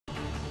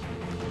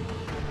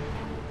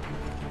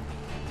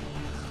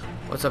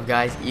What's up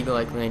guys,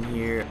 EAGLEEYE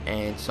here,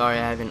 and sorry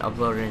I haven't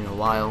uploaded in a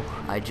while.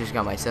 I just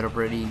got my setup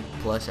ready,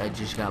 plus I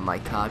just got my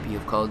copy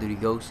of Call of Duty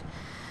Ghosts.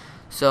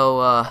 So,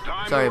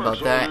 sorry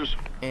about that.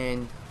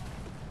 And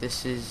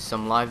this is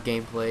some live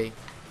gameplay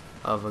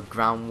of a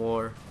Ground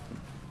War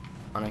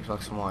on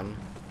Xbox One.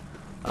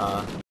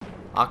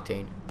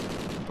 Octane.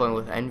 Playing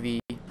with Envy.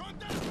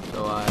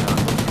 So,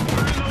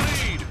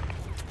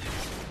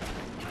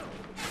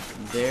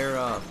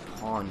 they're,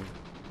 pawn.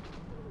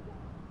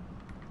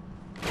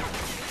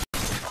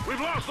 We've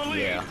lost the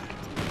lead. Yeah.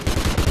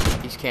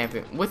 He's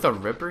camping with a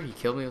Ripper. He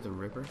killed me with a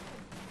Ripper.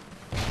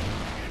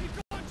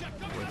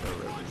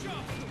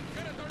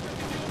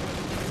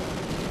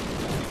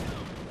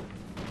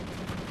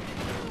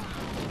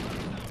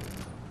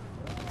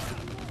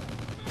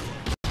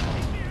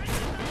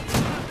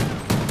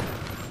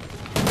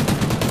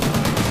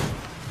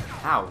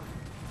 Ow.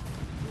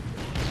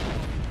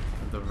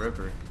 The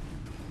Ripper.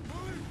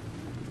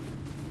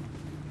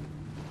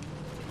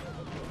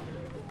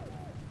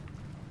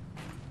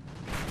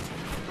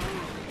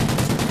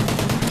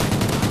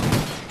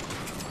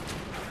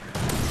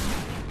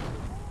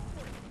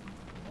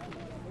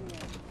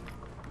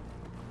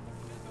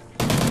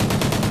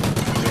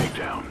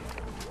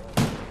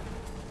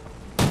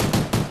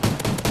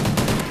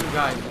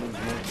 Guys in the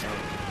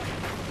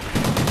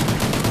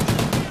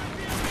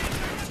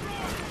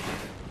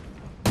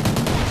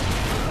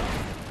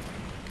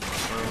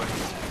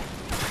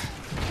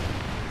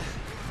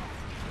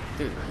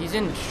dude, he's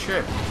in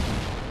strip.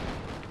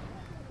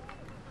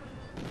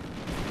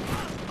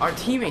 Our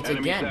teammates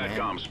Enemy again, SATCOM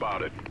man.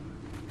 Spotted.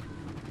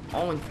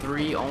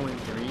 0-3,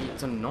 0-3.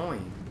 It's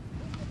annoying.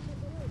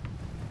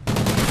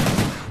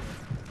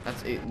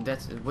 That's it.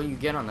 That's what you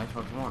get on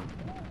Xbox One.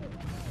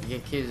 You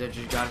get kids that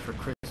just got it for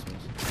Christmas.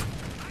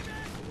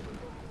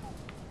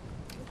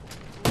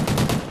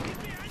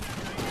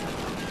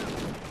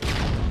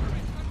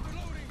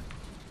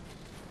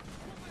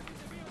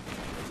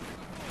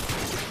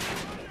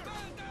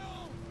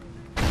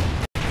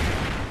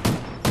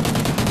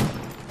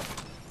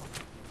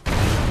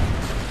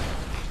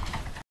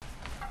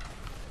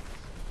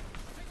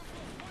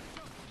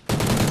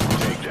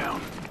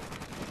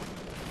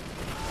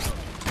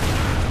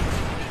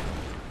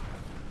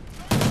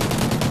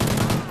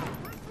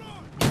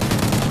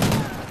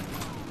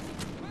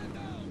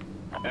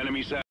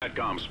 Enemy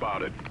SATCOM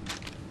spotted.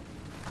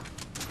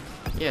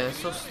 Yeah, that's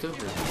so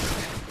stupid.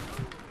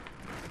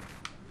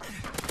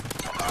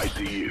 I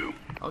see you.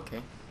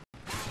 Okay.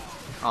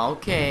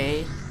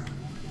 Okay.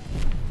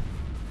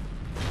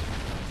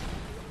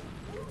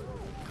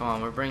 Come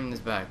on, we're bringing this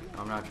back.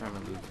 I'm not trying to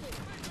lose.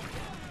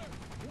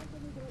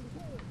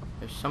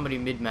 There's somebody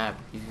mid-map.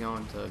 He's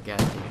going to gas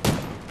station.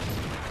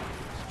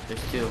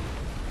 There's two.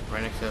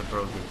 Right next to the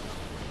broken.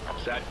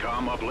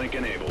 SATCOM uplink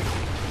enabled.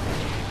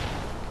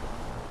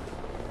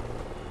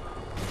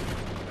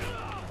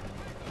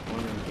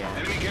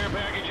 Enemy care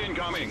package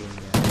incoming.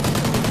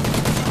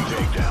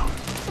 Takedown.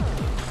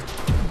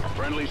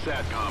 Friendly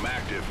SATCOM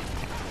active.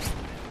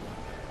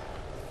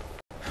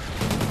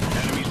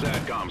 Enemy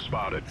SATCOM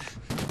spotted.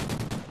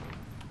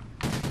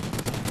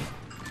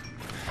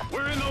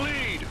 We're in the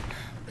lead.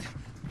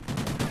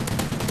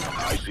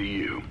 I see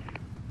you.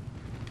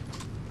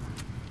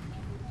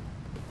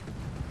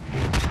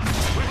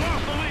 We've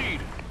lost the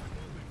lead.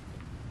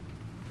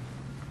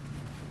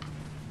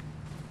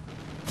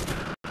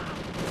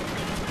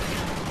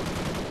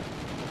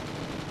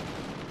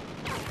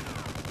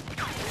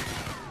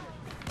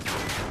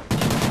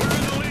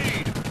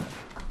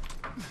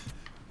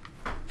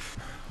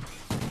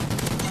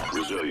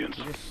 Resilience.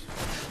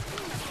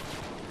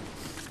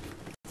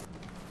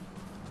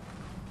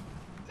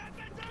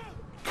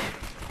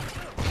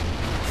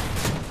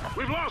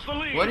 We've lost the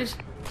lead. What is?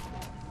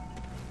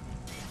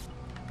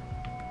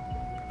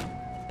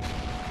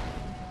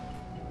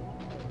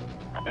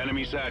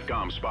 Enemy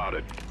SATCOM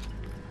spotted.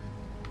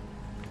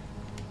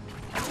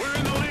 We're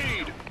in the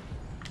lead.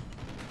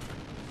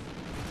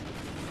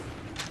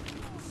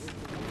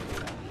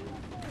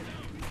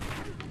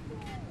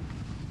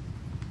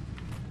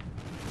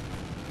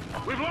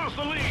 We've lost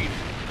the lead.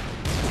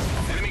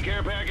 Enemy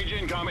care package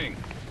incoming.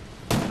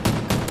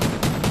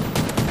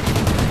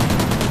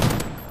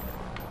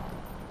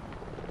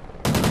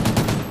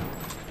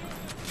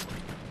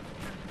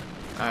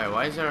 Alright,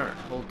 why is our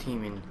whole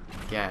team in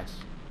gas?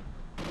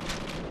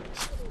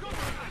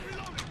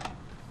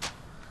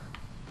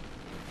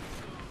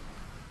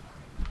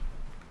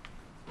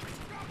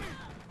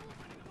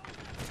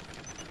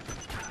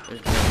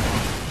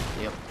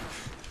 Yep.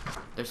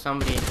 There's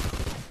somebody.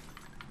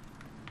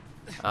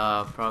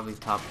 Probably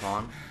top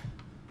pawn.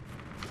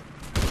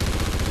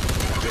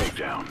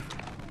 Takedown.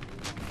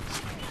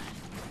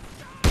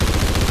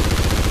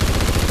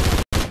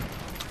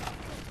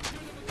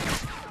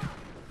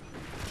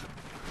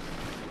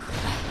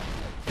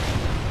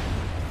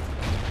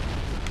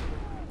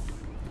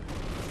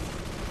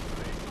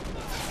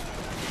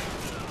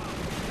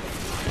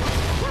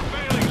 We're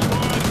failing,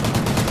 squad.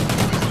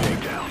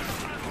 Takedown.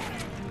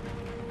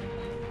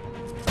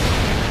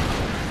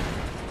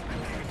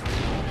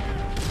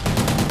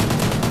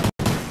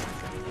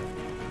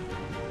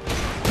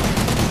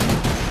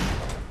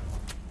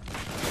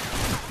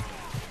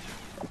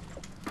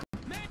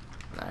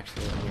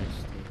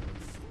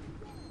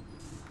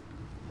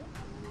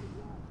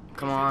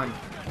 Come on.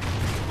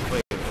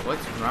 Wait,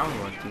 what's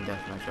GroundWar Team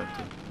Deathmatch up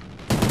to?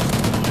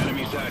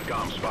 Enemy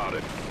SATCOM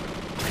spotted.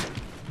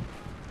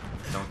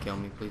 Don't kill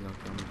me, please don't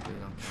kill me, please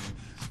don't kill me.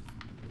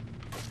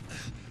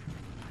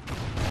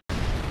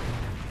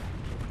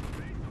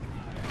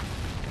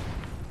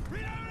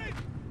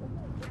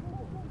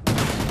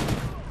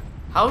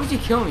 How did you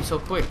kill me so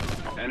quick?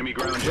 Enemy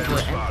ground jammer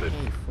spotted.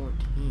 MK14,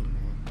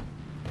 man.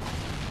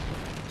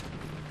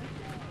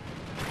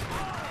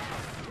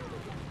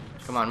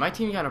 Come on, my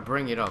team gotta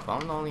bring it up.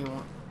 I'm the only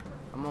one.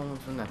 I'm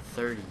almost in the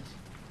 30s.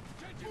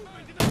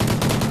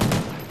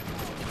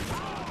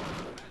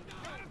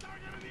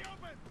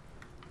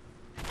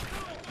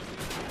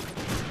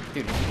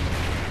 Dude.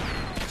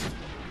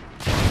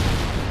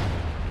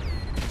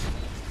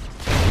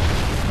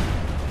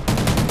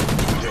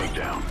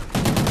 Takedown.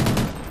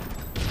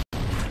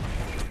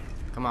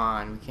 Come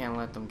on, we can't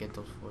let them get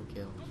those 4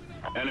 kills.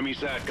 Enemy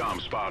SATCOM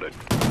spotted.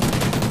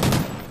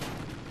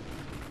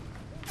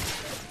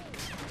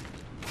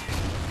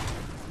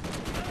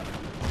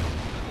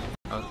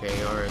 Okay,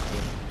 your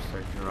team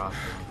searching roster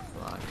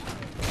fly.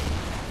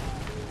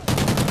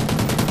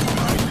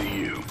 I see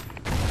you.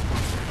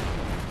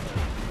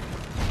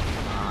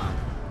 Come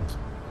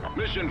on.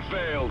 Mission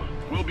failed.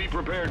 We'll be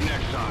prepared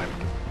next time.